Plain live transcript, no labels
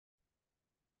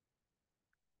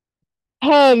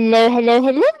Hello, hello,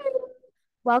 hello.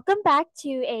 Welcome back to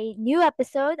a new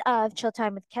episode of Chill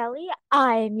Time with Kelly.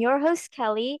 I'm your host,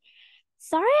 Kelly.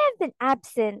 Sorry I've been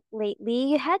absent lately.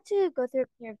 You had to go through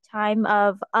a period of time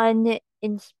of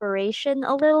uninspiration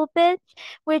a little bit,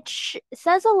 which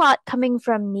says a lot coming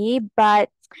from me, but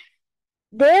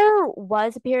there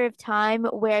was a period of time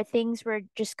where things were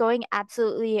just going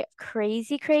absolutely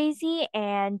crazy, crazy,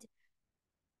 and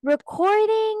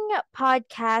recording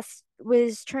podcasts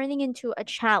was turning into a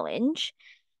challenge.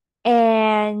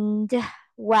 And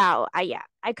wow,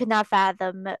 I could not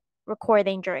fathom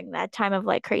recording during that time of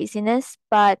like craziness,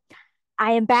 but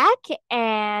I am back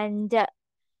and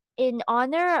in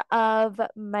honor of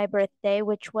my birthday,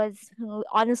 which was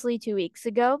honestly 2 weeks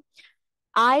ago,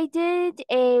 I did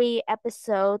a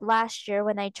episode last year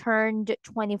when I turned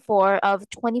 24 of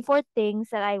 24 things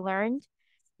that I learned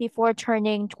before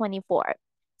turning 24.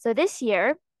 So this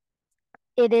year,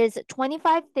 it is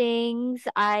 25 things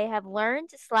I have learned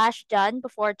slash done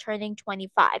before turning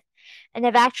 25. And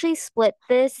I've actually split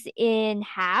this in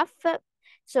half.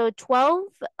 So 12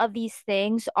 of these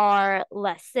things are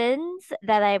lessons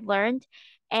that I've learned,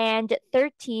 and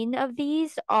 13 of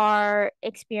these are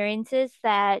experiences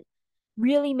that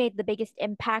really made the biggest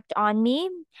impact on me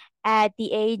at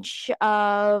the age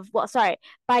of, well, sorry,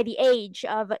 by the age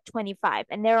of 25.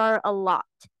 And there are a lot.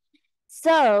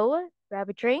 So grab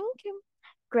a drink,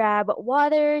 grab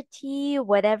water, tea,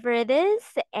 whatever it is.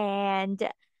 And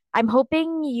I'm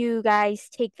hoping you guys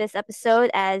take this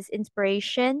episode as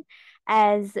inspiration,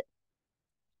 as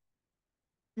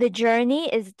the journey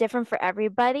is different for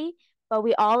everybody, but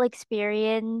we all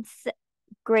experience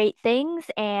great things.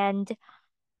 And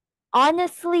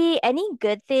honestly, any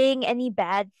good thing, any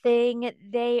bad thing,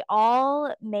 they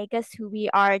all make us who we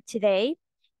are today.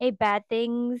 Bad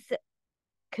things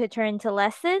could turn to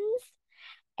lessons,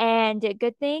 and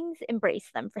good things, embrace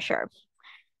them for sure.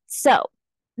 So,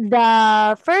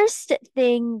 the first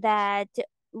thing that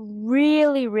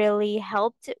really, really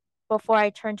helped before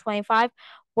I turned 25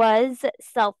 was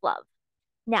self-love.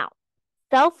 Now,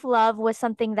 self-love was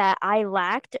something that I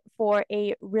lacked for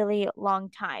a really long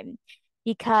time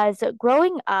because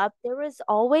growing up, there was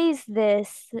always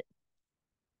this,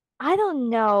 I don't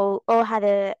know how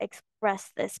to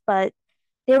express this, but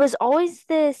there was always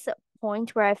this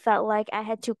point where I felt like I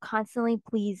had to constantly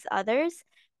please others,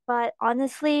 but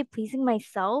honestly, pleasing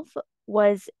myself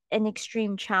was an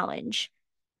extreme challenge.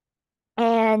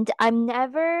 And I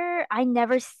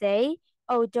never say,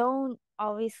 oh, don't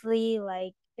obviously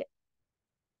like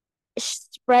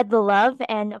spread the love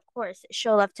and, of course,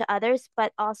 show love to others,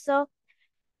 but also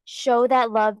show that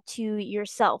love to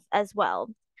yourself as well.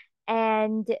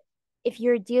 And if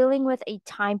you're dealing with a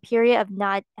time period of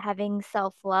not having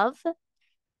self-love,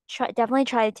 definitely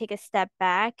try to take a step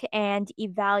back and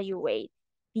evaluate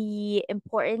the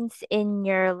importance in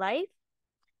your life,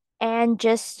 and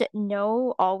just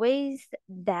know always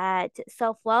that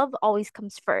self-love always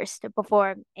comes first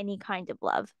before any kind of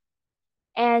love.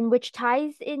 And which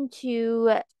ties into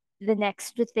the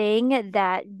next thing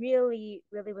that really,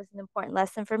 really was an important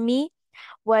lesson for me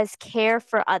was care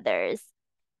for others.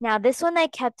 Now, this one I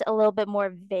kept a little bit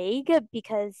more vague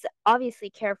because obviously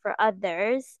care for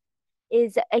others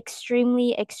is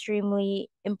extremely, extremely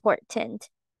important.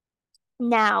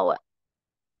 Now,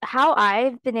 how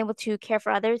I've been able to care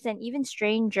for others and even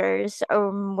strangers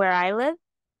where I live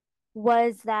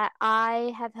was that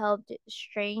I have helped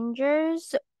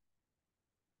strangers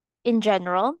in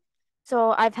general.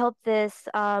 So I've helped this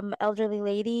elderly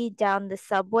lady down the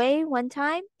subway one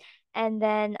time, and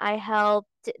then I helped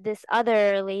this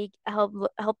other lady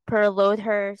help her load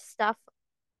her stuff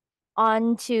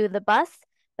onto the bus,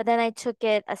 but then I took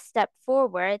it a step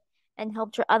forward and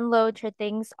helped her unload her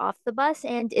things off the bus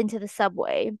and into the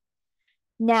subway.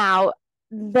 Now,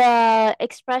 the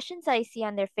expressions I see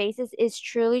on their faces is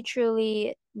truly,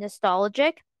 truly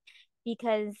nostalgic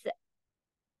because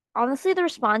honestly, the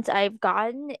response I've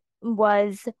gotten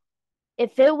was,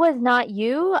 if it was not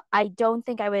you, I don't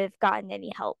think I would have gotten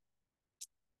any help.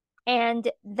 And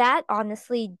that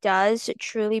honestly does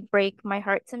truly break my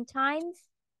heart sometimes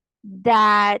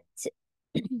that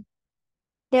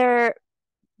there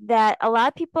that a lot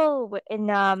of people in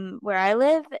where I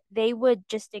live, they would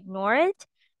just ignore it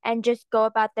and just go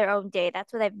about their own day.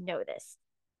 That's what I've noticed.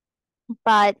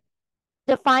 But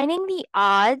defining the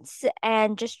odds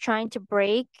and just trying to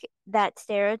break that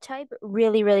stereotype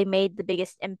really, really made the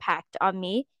biggest impact on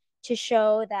me to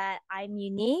show that I'm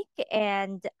unique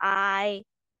and I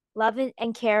love it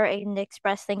and care and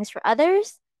express things for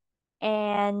others,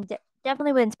 and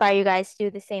definitely would inspire you guys to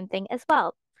do the same thing as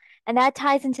well. And that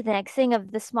ties into the next thing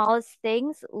of the smallest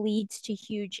things leads to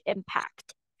huge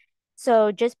impact.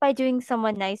 So just by doing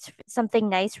something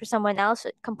nice for someone else,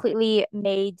 it completely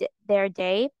made their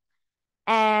day.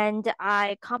 And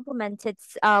I complimented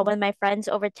one of my friends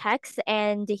over text,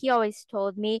 and he always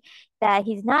told me that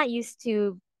he's not used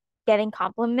to getting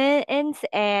compliments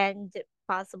and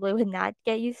possibly would not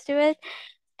get used to it.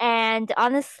 And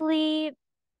honestly,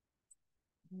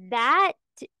 that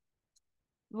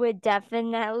would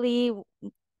definitely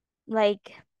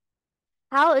like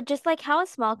how a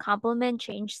small compliment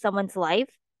changed someone's life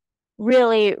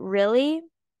really, really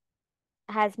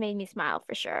has made me smile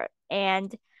for sure.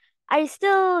 And I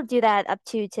still do that up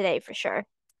to today for sure.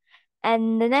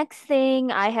 And the next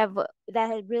thing I have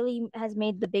that had really has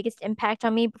made the biggest impact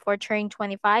on me before turning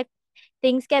 25,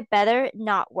 things get better,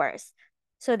 not worse.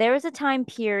 So there was a time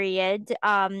period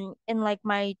in like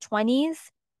my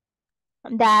 20s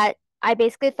that I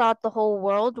basically thought the whole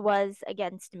world was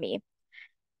against me.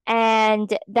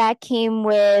 And that came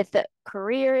with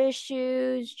career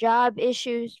issues, job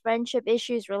issues, friendship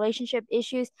issues, relationship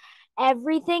issues,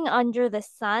 everything under the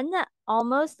sun,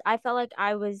 almost I felt like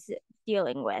I was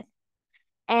dealing with.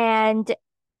 And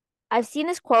I've seen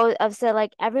this quote of said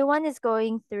like everyone is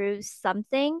going through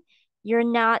something. You're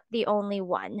not the only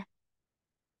one,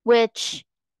 which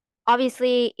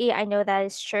obviously I know that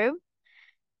is true.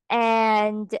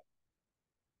 And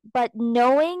but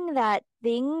knowing that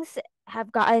things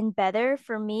have gotten better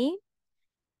for me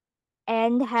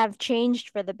and have changed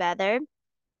for the better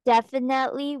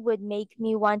definitely would make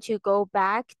me want to go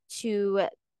back to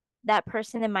that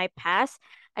person in my past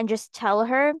and just tell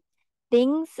her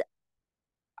things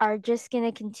are just going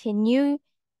to continue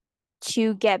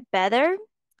to get better.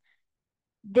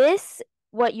 This,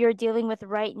 what you're dealing with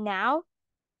right now,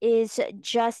 is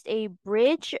just a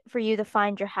bridge for you to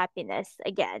find your happiness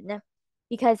again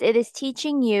because it is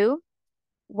teaching you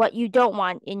what you don't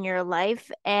want in your life,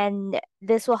 and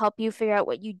this will help you figure out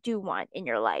what you do want in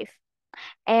your life.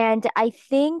 And I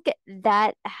think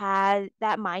that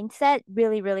mindset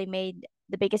really, really made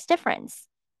the biggest difference.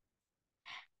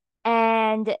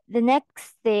 And the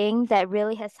next thing that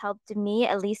really has helped me,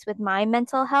 at least with my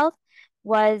mental health,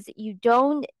 was you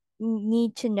don't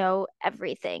need to know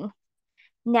everything.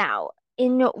 Now,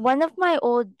 in one of my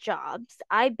old jobs,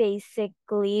 I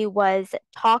basically was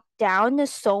talked down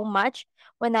so much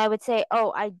when I would say,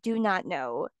 "Oh, I do not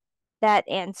know that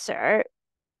answer."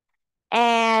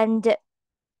 And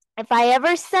if I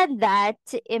ever said that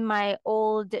in my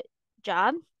old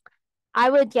job, I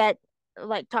would get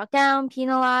like talked down,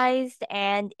 penalized,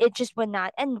 and it just would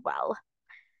not end well.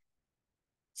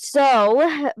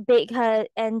 So, because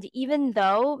and even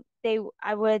though they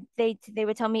would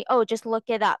tell me, "Oh, just look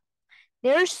it up."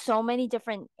 There's so many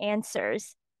different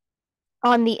answers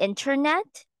on the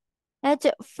internet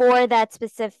for that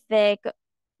specific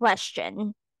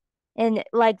question. And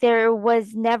like there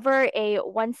was never a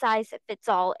one size fits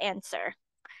all answer.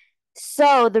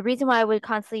 So the reason why I would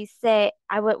constantly say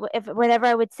I would if whenever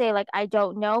I would say like I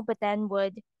don't know, but then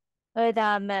would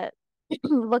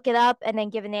look it up and then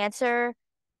give an answer.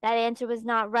 That answer was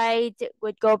not right.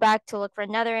 Would go back to look for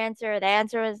another answer. The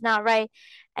answer was not right.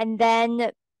 And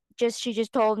then she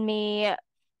just told me,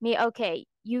 okay,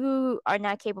 you are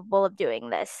not capable of doing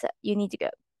this. You need to go.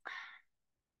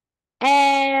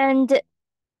 And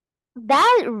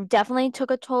that definitely took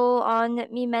a toll on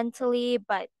me mentally,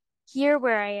 but here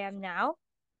where I am now,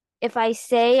 if I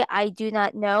say I do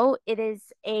not know, it is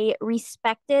a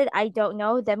respected I don't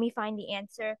know. Then we find the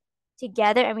answer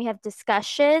together and we have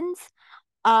discussions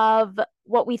of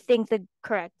what we think the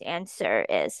correct answer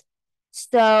is.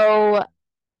 So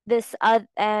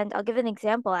and I'll give an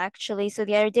example actually. So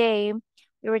the other day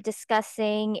we were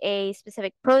discussing a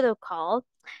specific protocol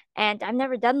and I've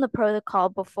never done the protocol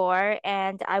before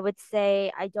and I would say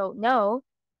I don't know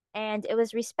and it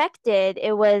was respected.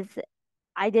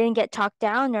 I didn't get talked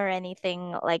down or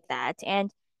anything like that.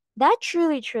 And that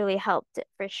truly, truly helped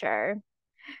for sure.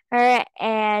 Her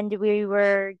and we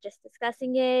were just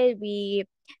discussing it. We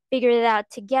figured it out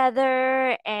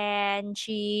together, and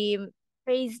she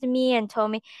praised me and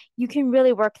told me, "You can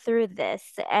really work through this,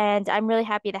 and I'm really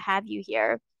happy to have you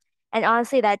here." And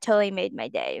honestly, that totally made my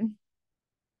day.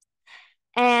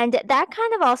 And that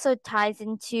kind of also ties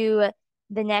into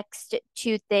the next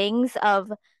two things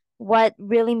of what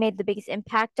really made the biggest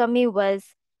impact on me was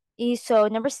so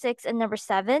number 6 and number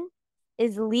 7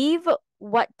 is leave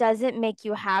what doesn't make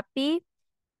you happy,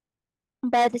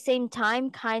 but at the same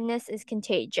time, kindness is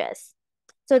contagious.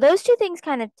 So those two things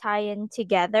kind of tie in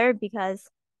together because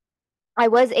I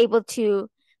was able to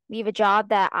leave a job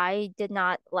that I did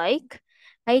not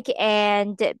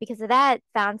and because of that,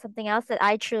 found something else that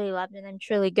I truly loved and I'm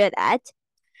truly good at.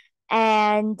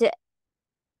 And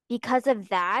because of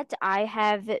that, I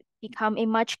have become a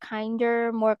much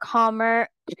kinder, more calmer,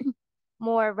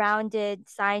 more rounded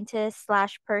scientist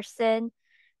slash person.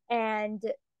 And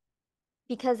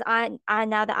because I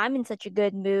now that I'm in such a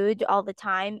good mood all the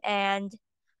time and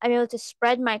I'm able to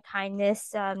spread my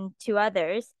kindness to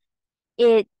others,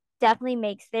 it definitely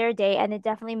makes their day, and it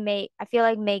definitely I feel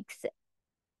like makes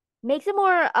it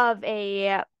more of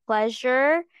a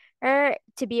pleasure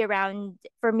to be around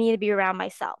for me to be around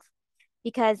myself.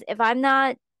 Because if I'm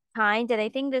not kind, and I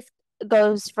think this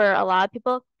goes for a lot of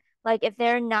people, like if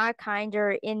they're not kind or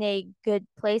in a good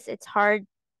place, it's hard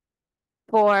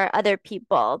for other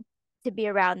people to be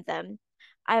around them.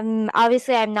 I'm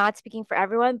not speaking for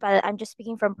everyone, but I'm just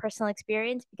speaking from personal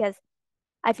experience because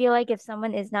I feel like if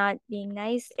someone is not being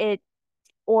nice,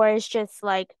 or is just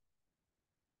like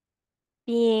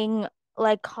being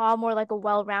like calm or like a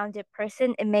well-rounded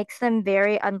person, it makes them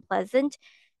very unpleasant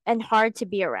and hard to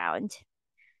be around.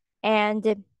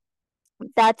 And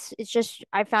it's just,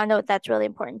 I found out that's really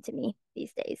important to me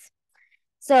these days.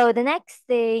 So the next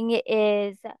thing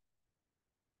is,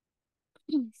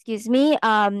 excuse me,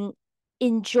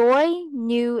 enjoy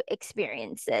new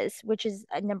experiences, which is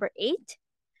number 8.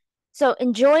 So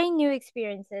enjoying new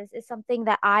experiences is something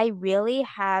that I really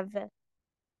have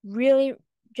really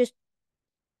just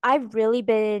I've really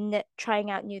been trying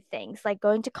out new things, like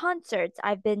going to concerts.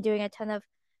 I've been doing a ton of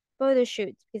photo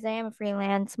shoots because I am a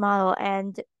freelance model,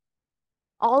 and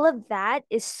all of that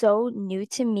is so new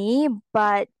to me,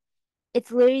 but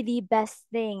it's literally the best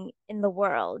thing in the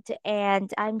world.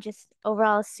 And I'm just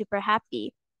overall super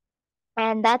happy.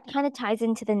 And that kind of ties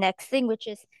into the next thing, which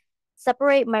is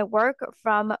separate my work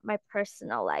from my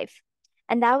personal life.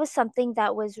 And that was something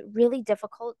that was really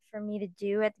difficult for me to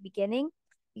do at the beginning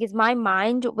because my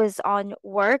mind was on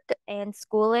work and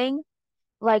schooling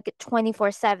like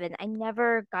 24/7. I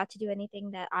never got to do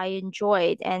anything that I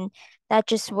enjoyed. And that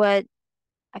just what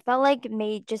I felt like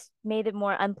made it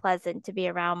more unpleasant to be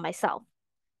around myself.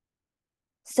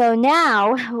 So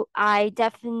now I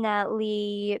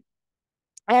definitely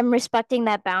am respecting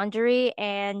that boundary,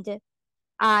 and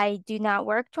I do not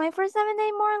work 24/7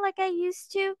 anymore like I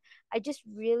used to. I just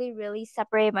really, really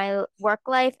separate my work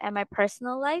life and my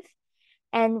personal life.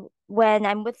 And when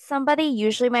I'm with somebody,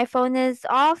 usually my phone is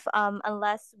off,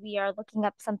 unless we are looking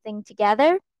up something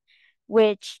together,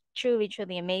 which truly,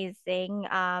 truly amazing.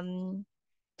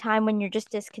 Time when you're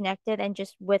just disconnected and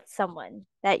just with someone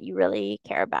that you really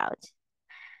care about.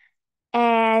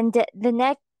 And the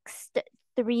next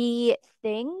 3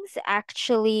 things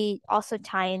actually also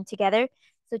tie in together.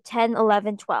 So 10,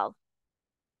 11, 12.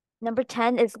 Number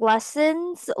 10 is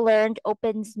lessons learned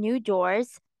opens new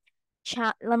doors.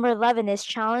 Number 11 is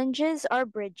challenges are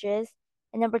bridges.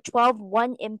 And number 12,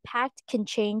 one impact can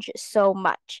change so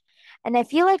much. And I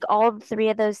feel like all 3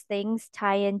 of those things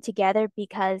tie in together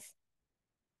because,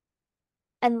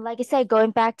 and like I said, going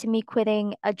back to me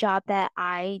quitting a job that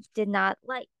I did not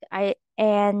like, I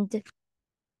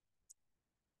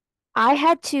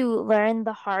had to learn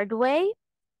the hard way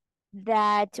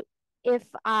that if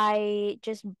I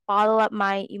just bottle up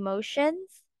my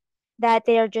emotions, that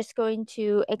they are just going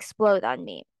to explode on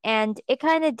me. And it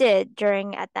kind of did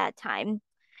during at that time.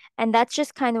 And that's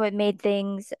just kind of what made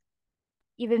things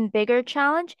even bigger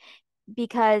challenge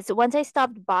because once I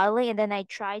stopped bottling and then I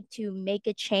tried to make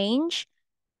a change,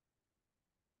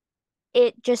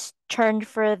 it just turned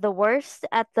for the worst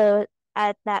at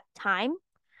that time.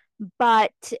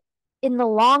 But in the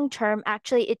long term,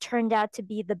 actually, it turned out to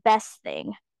be the best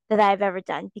thing that I've ever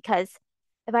done because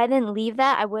if I didn't leave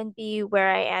that, I wouldn't be where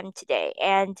I am today.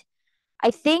 And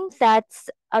I think that's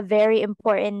a very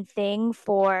important thing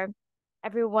for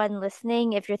everyone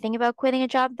listening. If you're thinking about quitting a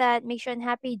job that makes you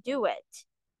unhappy, do it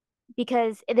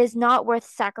because it is not worth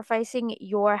sacrificing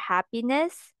your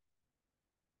happiness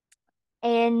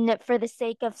and for the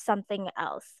sake of something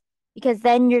else. Because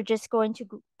then you're just going to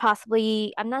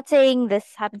possibly, I'm not saying this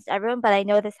happens to everyone, but I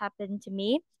know this happened to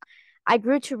me. I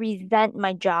grew to resent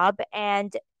my job,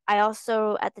 and I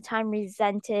also at the time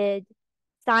resented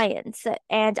science.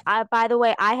 And by the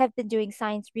way, I have been doing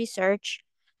science research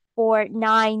for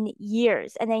 9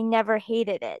 years and I never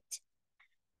hated it.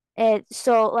 And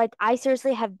so, like, I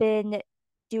seriously have been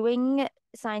doing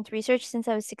science research since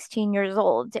I was 16 years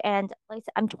old. And like I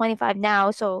said, I'm 25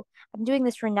 now. So I'm doing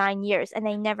this for 9 years and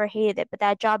I never hated it. But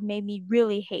that job made me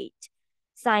really hate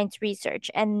science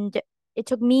research. And it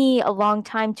took me a long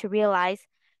time to realize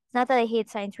it's not that I hate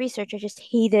science research, I just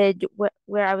hated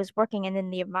where I was working and in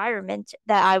the environment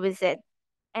that I was in.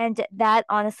 And that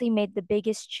honestly made the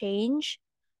biggest change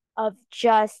of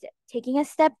just taking a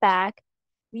step back,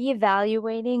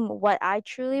 reevaluating what I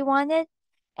truly wanted,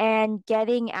 and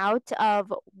getting out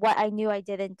of what I knew I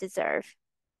didn't deserve.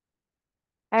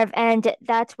 And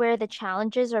that's where the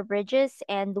challenges are bridges,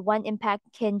 and the one impact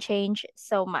can change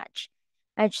so much.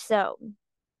 And so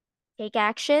take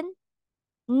action,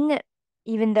 n-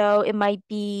 even though it might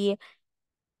be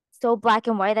so black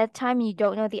and white at the time, you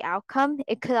don't know the outcome.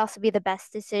 It could also be the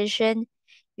best decision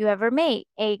you ever made.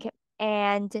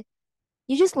 And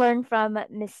you just learn from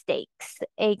mistakes,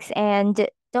 aches, and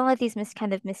don't let these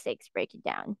kind of mistakes break you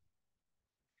down.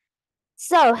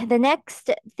 So the next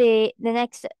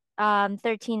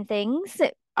 13 things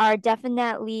are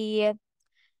definitely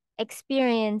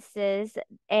experiences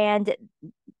and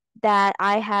that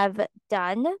I have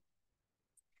done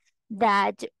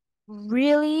that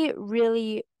really,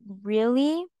 really,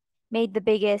 really made the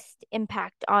biggest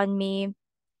impact on me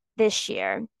this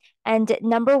year. And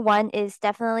number one is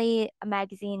definitely a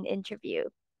magazine interview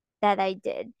that I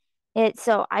did.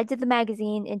 So I did the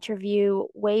magazine interview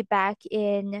way back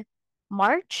in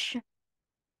March,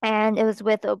 and it was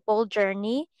with a Bold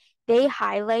Journey. They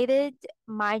highlighted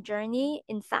my journey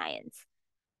in science.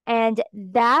 And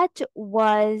that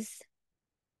was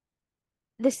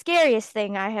the scariest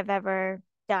thing I have ever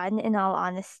done, in all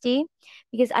honesty,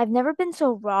 because I've never been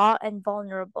so raw and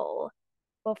vulnerable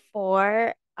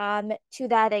before, to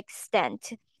that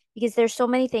extent. Because there's so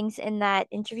many things in that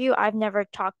interview I've never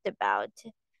talked about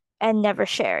and never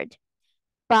shared.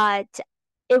 But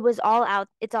it's all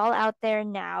out there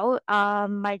now.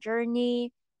 My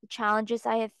journey, the challenges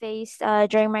I have faced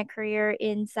during my career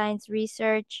in science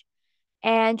research,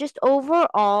 and just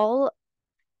overall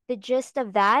the gist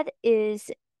of that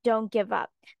is don't give up.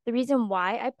 The reason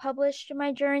why I published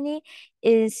my journey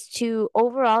is to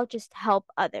overall just help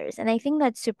others. And I think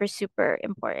that's super, super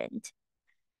important.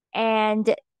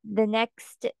 And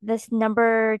this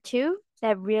number two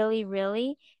that really,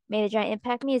 really made a giant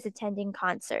impact on me is attending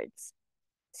concerts.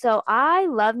 So I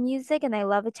love music and I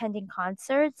love attending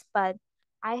concerts, but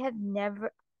I have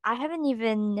never, I haven't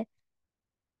even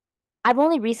I've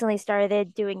only recently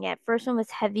started doing it. First one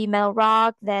was heavy metal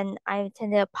rock, then I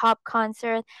attended a pop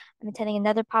concert. I'm attending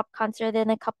another pop concert in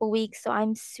a couple weeks, so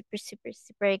I'm super, super,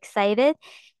 super excited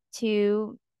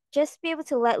to just be able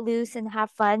to let loose and have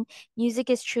fun.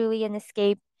 Music is truly an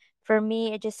escape for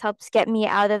me. It just helps get me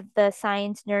out of the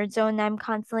science nerd zone I'm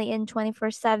constantly in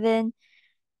 24/7,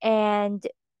 and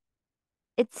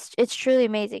it's truly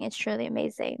amazing. It's truly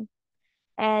amazing.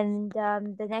 And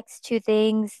the next two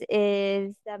things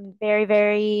is very,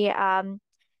 very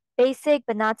basic,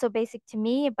 but not so basic to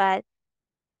me. But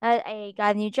I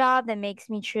got a new job that makes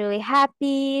me truly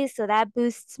happy. So that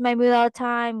boosts my mood all the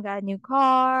time. Got a new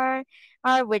car,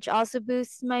 which also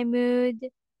boosts my mood.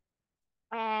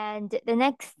 And the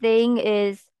next thing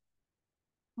is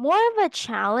more of a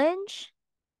challenge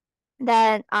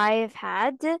that I've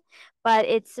had, but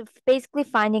it's basically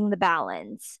finding the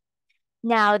balance.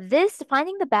 Now, this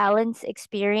finding the balance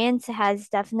experience has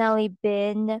definitely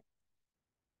been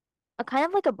a kind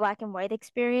of like a black and white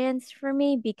experience for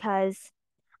me because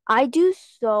I do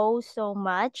so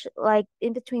much, like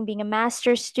in between being a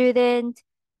master's student,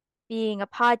 being a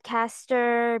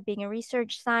podcaster, being a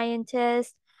research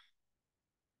scientist.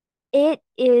 It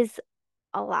is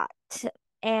a lot.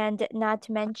 And not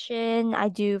to mention, I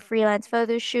do freelance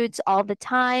photo shoots all the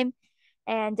time.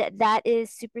 And that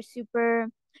is super, super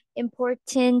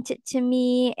important to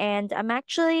me. And I'm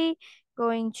actually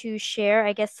going to share,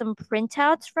 I guess, some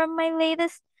printouts from my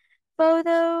latest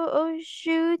photo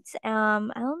shoots. I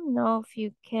don't know if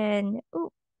you can.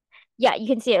 Oh, yeah, you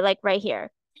can see it like right here.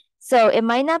 So it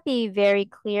might not be very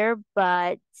clear,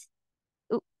 but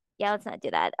ooh, yeah, let's not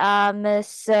do that.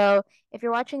 So if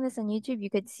you're watching this on YouTube, you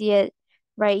could see it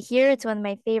right here. It's one of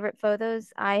my favorite photos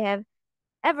I have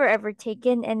ever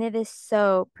taken, and it is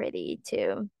so pretty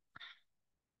too.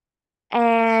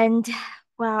 And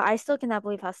wow, I still cannot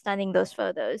believe how stunning those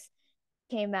photos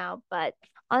came out. But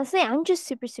honestly, I'm just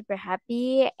super, super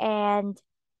happy and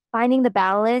finding the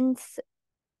balance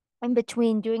in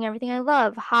between doing everything I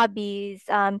love, hobbies,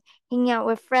 hanging out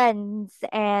with friends,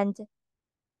 and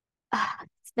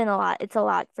it's been a lot. It's a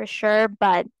lot for sure,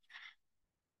 but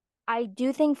I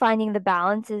do think finding the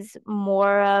balance is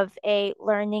more of a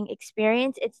learning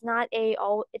experience. It's not a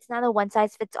one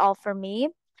size fits all for me,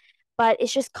 but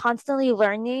it's just constantly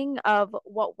learning of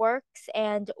what works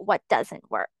and what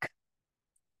doesn't work.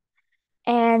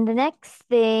 And the next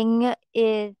thing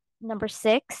is number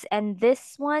six, and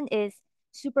this one is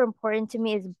super important to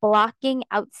me, is blocking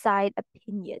outside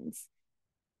opinions.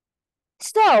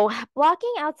 So,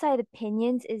 blocking outside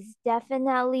opinions is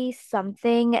definitely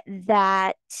something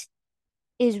that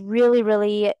is really,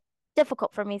 really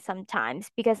difficult for me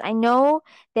sometimes because I know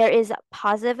there is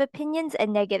positive opinions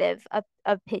and negative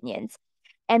opinions.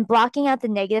 And blocking out the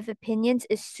negative opinions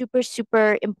is super,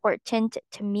 super important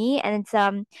to me. And it's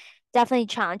definitely a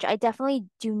challenge. I definitely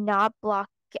do not block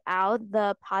out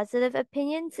the positive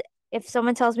opinions. If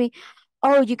someone tells me,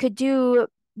 oh,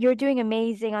 you're doing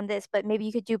amazing on this, but maybe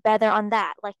you could do better on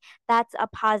that. Like that's a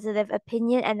positive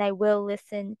opinion, and I will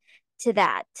listen to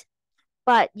that.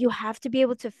 But you have to be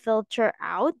able to filter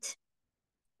out,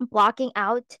 blocking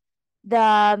out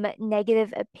the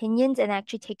negative opinions and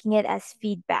actually taking it as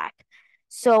feedback.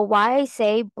 So why I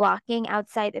say blocking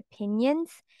outside opinions,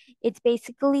 it's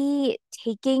basically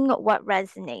taking what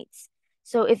resonates.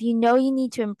 So if you know you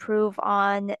need to improve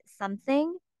on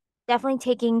something, definitely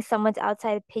taking someone's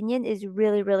outside opinion is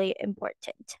really, really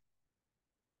important.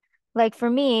 Like for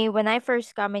me, when I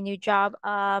first got my new job,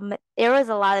 there was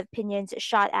a lot of opinions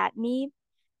shot at me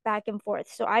back and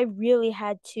forth. So I really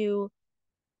had to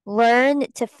learn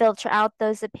to filter out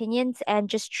those opinions and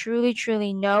just truly,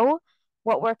 truly know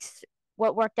what works,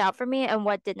 what worked out for me and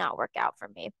what did not work out for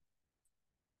me.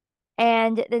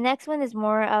 And the next one is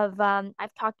more of,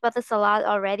 I've talked about this a lot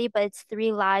already, but it's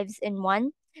three lives in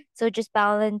one. So just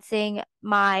balancing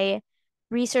my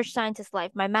research scientist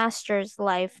life, my master's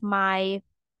life, my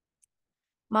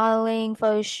modeling,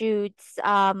 photo shoots,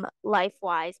 life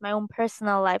wise, my own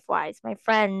personal life wise, my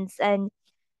friends, and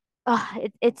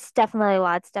it's definitely a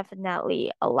lot. It's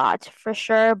definitely a lot for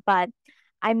sure, but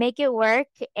I make it work.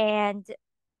 And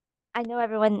I know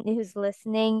everyone who's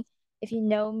listening, if you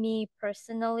know me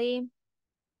personally,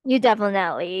 you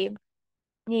definitely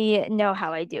know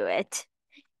how I do it.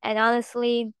 And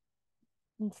honestly,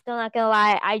 I'm still not gonna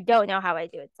lie, I don't know how I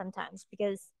do it sometimes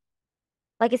because,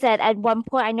 like I said, at one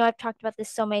point, I know I've talked about this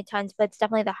so many times, but it's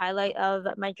definitely the highlight of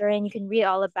my journey. And you can read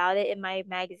all about it in my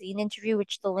magazine interview,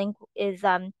 which the link is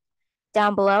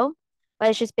down below. But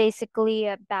it's just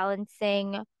basically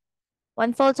balancing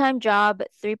one full-time job,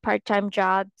 three part-time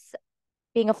jobs,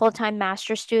 being a full-time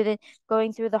master student,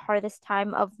 going through the hardest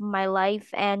time of my life,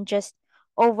 and just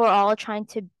overall trying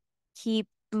to keep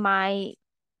my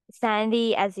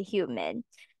sanity as a human.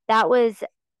 That was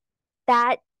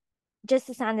that, just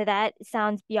the sound of that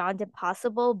sounds beyond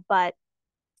impossible, but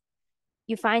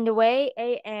you find a way,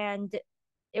 and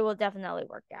it will definitely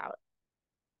work out.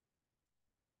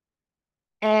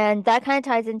 And that kind of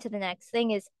ties into the next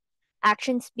thing is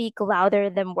actions speak louder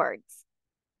than words.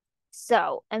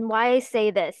 So, and why I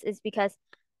say this is because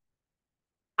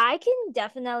I can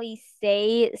definitely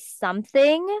say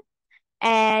something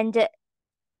and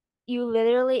you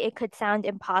literally, it could sound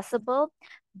impossible,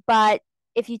 but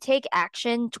if you take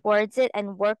action towards it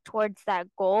and work towards that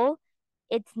goal,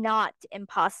 it's not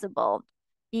impossible.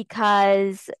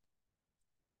 Because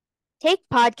take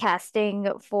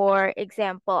podcasting, for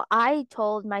example. I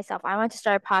told myself I want to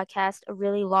start a podcast a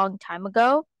really long time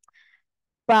ago,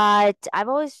 but I've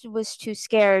always was too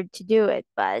scared to do it.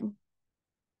 But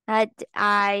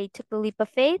I took the leap of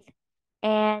faith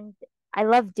and I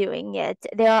love doing it.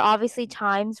 There are obviously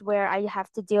times where I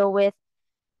have to deal with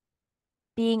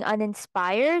being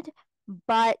uninspired,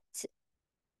 but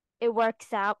it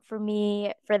works out for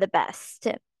me for the best.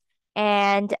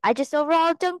 And I just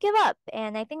overall don't give up.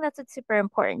 And I think that's what's super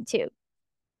important too.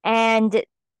 And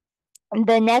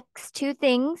the next two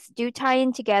things do tie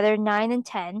in together, 9 and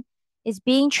 10, is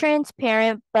being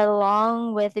transparent, but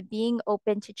along with it being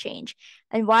open to change.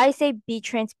 And why I say be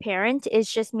transparent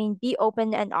is just mean be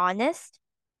open and honest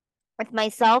with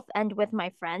myself and with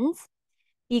my friends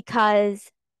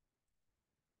because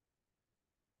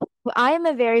I am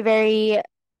a very, very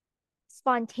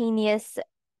spontaneous,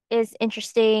 is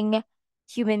interesting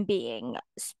human being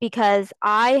because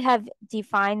I have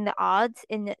defined the odds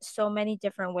in so many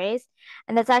different ways.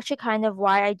 And that's actually kind of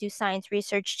why I do science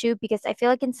research too, because I feel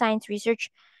like in science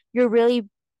research, you're really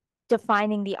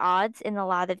defining the odds in a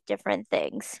lot of different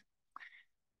things.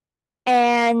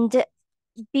 And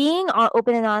being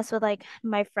open and honest with like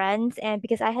my friends, and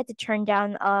because I had to turn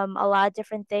down a lot of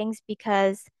different things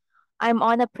because I'm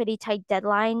on a pretty tight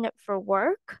deadline for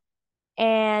work.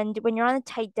 And when you're on a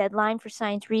tight deadline for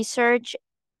science research,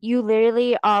 you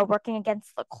literally are working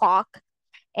against the clock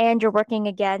and you're working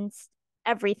against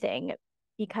everything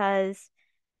because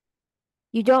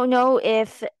you don't know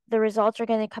if the results are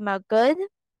going to come out good,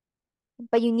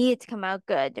 but you need it to come out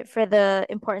good for the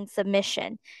important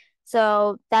submission.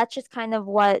 So that's just kind of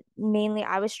what mainly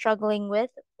I was struggling with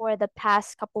for the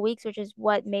past couple weeks, which is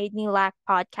what made me lack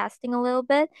podcasting a little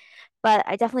bit. But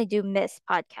I definitely do miss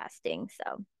podcasting.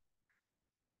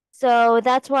 So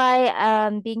that's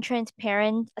why being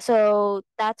transparent. So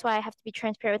that's why I have to be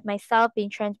transparent with myself,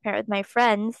 being transparent with my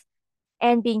friends,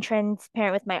 and being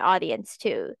transparent with my audience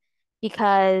too.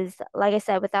 Because, like I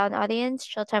said, without an audience,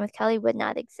 Chill Time with Kelly would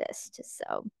not exist.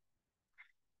 So,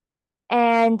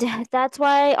 and that's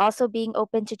why also being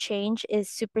open to change is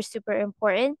super, super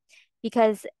important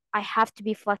because I have to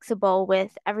be flexible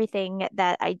with everything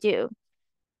that I do.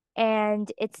 And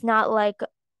it's not like,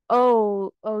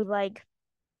 like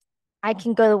I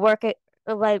can go to work at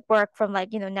like work from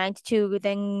like, 9 to 2,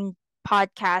 then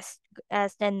podcast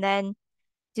and then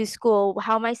do school.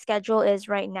 How my schedule is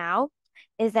right now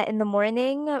is that in the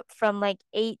morning from like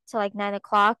 8 to like 9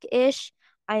 o'clock ish,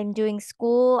 I'm doing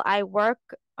school. I work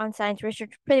on science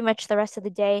research pretty much the rest of the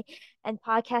day, and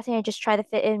podcasting I just try to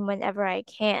fit in whenever I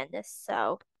can.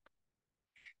 So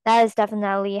that has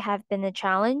definitely have been a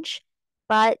challenge,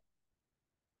 but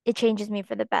it changes me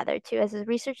for the better too as a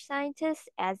research scientist,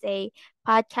 as a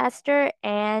podcaster,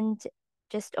 and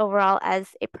just overall as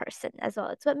a person as well.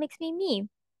 It's what makes me me.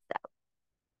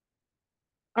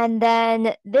 And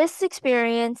then this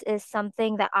experience is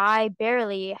something that I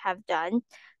barely have done,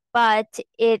 but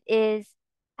it is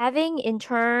having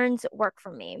interns work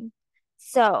for me.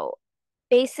 So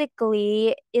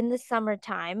basically, in the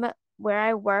summertime where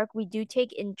I work, we do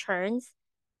take interns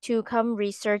to come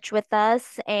research with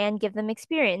us and give them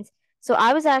experience. So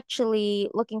I was actually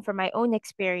looking for my own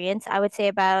experience, I would say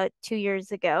about 2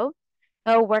 years ago,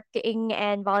 working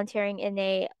and volunteering in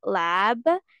a lab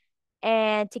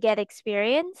and to get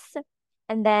experience.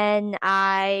 And then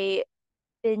I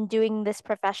been doing this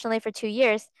professionally for 2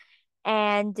 years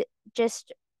and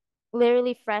just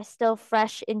literally still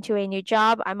fresh into a new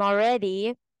job. I'm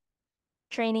already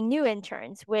training new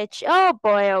interns, which, oh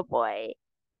boy,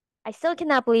 I still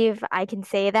cannot believe I can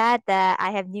say that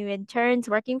I have new interns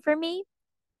working for me.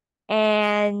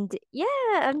 And yeah,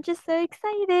 I'm just so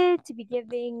excited to be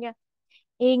giving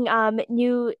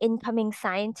new incoming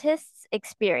scientists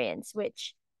experience,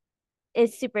 which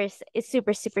is super,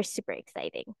 super, super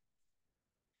exciting.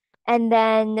 And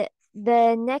then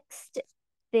the next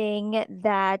thing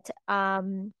that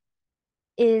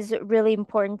is really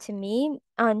important to me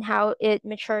on how it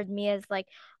matured me as like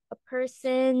a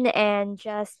person and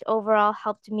just overall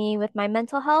helped me with my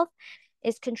mental health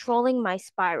is controlling my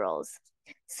spirals.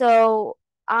 So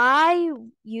I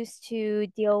used to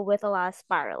deal with a lot of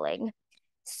spiraling.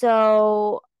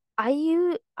 So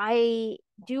I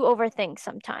do overthink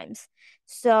sometimes.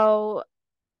 So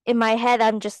in my head,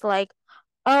 I'm just like,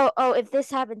 oh, if this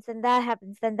happens, then that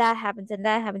happens, then that happens, and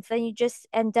that happens. Then you just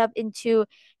end up into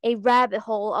a rabbit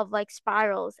hole of like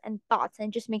spirals and thoughts, and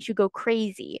it just makes you go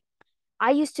crazy.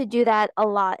 I used to do that a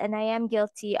lot, and I am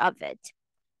guilty of it.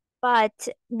 But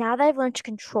now that I've learned to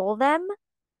control them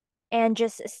and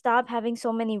just stop having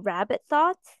so many rabbit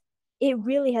thoughts, it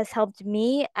really has helped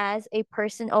me as a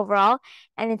person overall,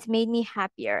 and it's made me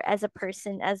happier as a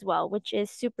person as well, which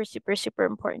is super, super, super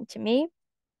important to me.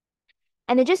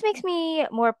 And it just makes me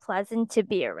more pleasant to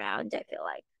be around, I feel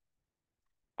like.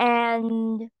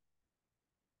 And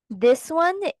this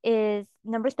one is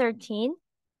number 13.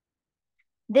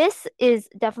 This is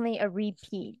definitely a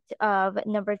repeat of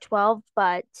number 12,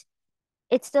 but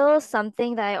it's still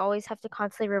something that I always have to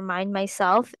constantly remind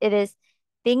myself. It is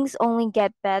things only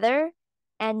get better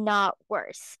and not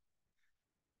worse.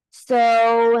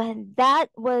 So that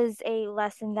was a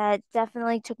lesson that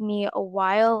definitely took me a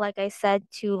while, like I said,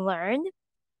 to learn.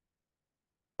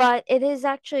 But it is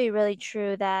actually really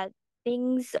true that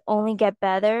things only get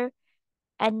better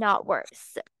and not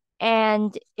worse.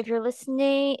 And if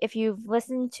you've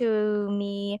listened to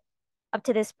me up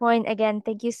to this point, again,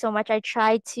 thank you so much. I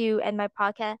tried to end my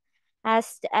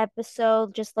podcast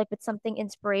episode just like with something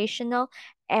inspirational.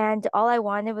 And all I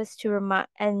wanted was to remind,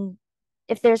 and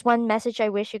if there's one message I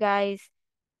wish you guys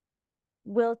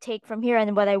will take from here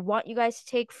and what I want you guys to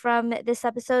take from this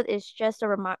episode is just a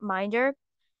reminder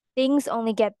things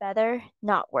only get better,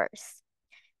 not worse.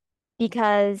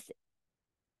 Because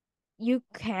you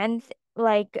can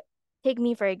like take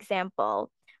me for example.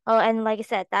 Oh, and like I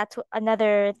said, that's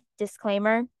another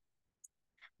disclaimer.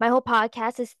 My whole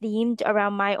podcast is themed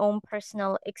around my own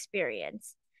personal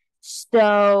experience.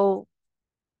 So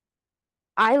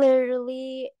I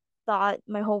literally thought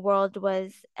my whole world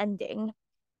was ending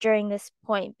during this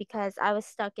point because I was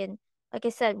stuck in, like I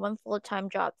said, one full-time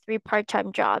job, three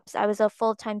part-time jobs. I was a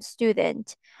full-time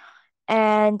student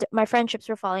and my friendships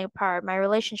were falling apart. My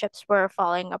relationships were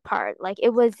falling apart. Like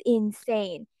it was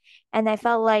insane. And I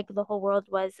felt like the whole world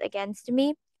was against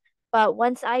me. But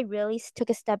once I really took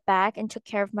a step back and took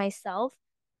care of myself,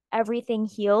 everything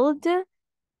healed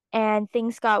and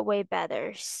things got way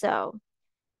better. So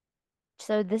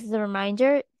this is a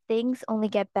reminder, things only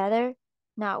get better,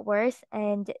 not worse,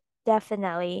 and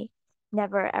definitely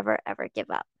never ever ever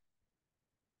give up.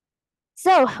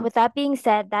 So, with that being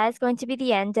said, that is going to be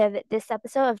the end of this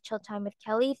episode of Chill Time with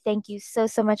Kelly. Thank you so,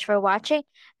 so much for watching,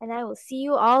 and I will see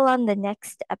you all on the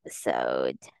next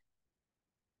episode.